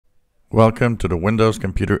Welcome to the Windows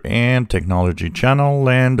Computer and Technology channel,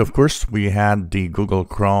 and of course we had the Google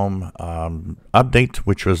Chrome update,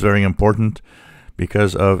 which was very important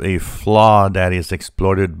because of a flaw that is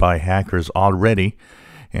exploited by hackers already.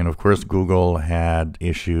 And of course Google had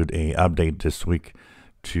issued a update this week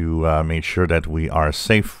to make sure that we are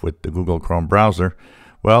safe with the Google Chrome browser.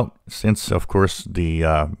 Well, since of course the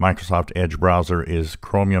Microsoft Edge browser is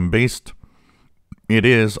Chromium based, it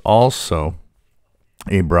is also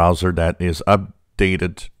a browser that is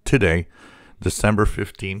updated today, December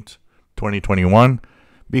 15th, 2021,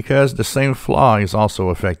 because the same flaw is also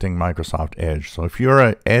affecting Microsoft Edge. So if you're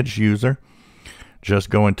an Edge user, just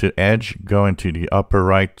go into Edge, go into the upper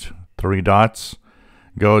right three dots,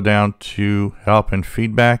 go down to Help and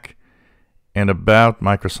Feedback and About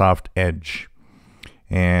Microsoft Edge.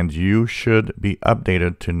 And you should be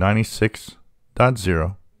updated to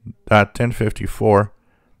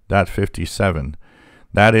 96.0.1054.57.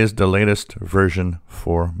 That is the latest version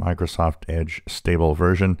for Microsoft Edge stable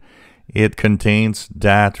version. It contains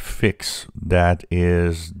that fix that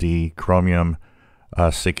is the Chromium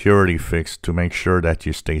security fix to make sure that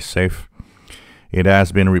you stay safe. It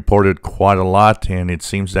has been reported quite a lot, and it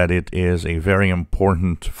seems that it is a very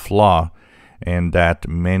important flaw and that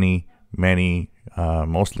many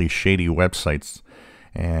mostly shady websites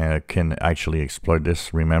can actually exploit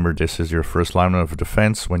this. Remember, this is your first line of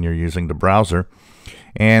defense when you're using the browser.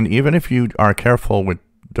 And even if you are careful with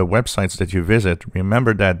the websites that you visit,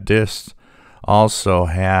 remember that this also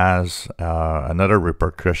has another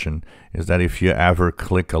repercussion, is that if you ever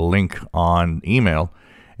click a link on email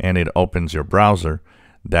and it opens your browser,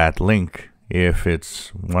 that link, if it's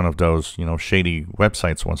one of those shady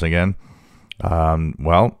websites once again,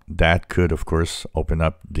 well, that could of course open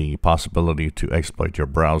up the possibility to exploit your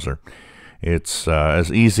browser. It's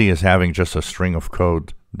as easy as having just a string of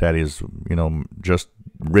code that is just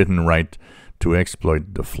written right to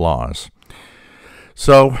exploit the flaws.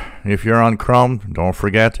 So if you're on Chrome, don't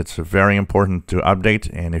forget, it's very important to update.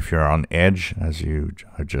 And if you're on Edge, as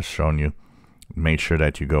I've just shown you, make sure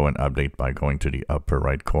that you go and update by going to the upper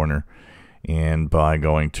right corner and by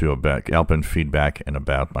going to Help and Feedback and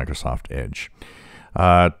About Microsoft Edge.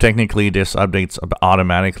 Technically, this updates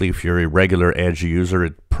automatically. If you're a regular Edge user,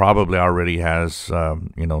 it probably already has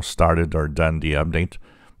started or done the update,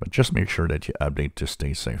 but just make sure that you update to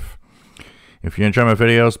stay safe. If you enjoy my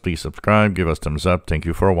videos, please subscribe, give us thumbs up. Thank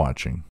you for watching.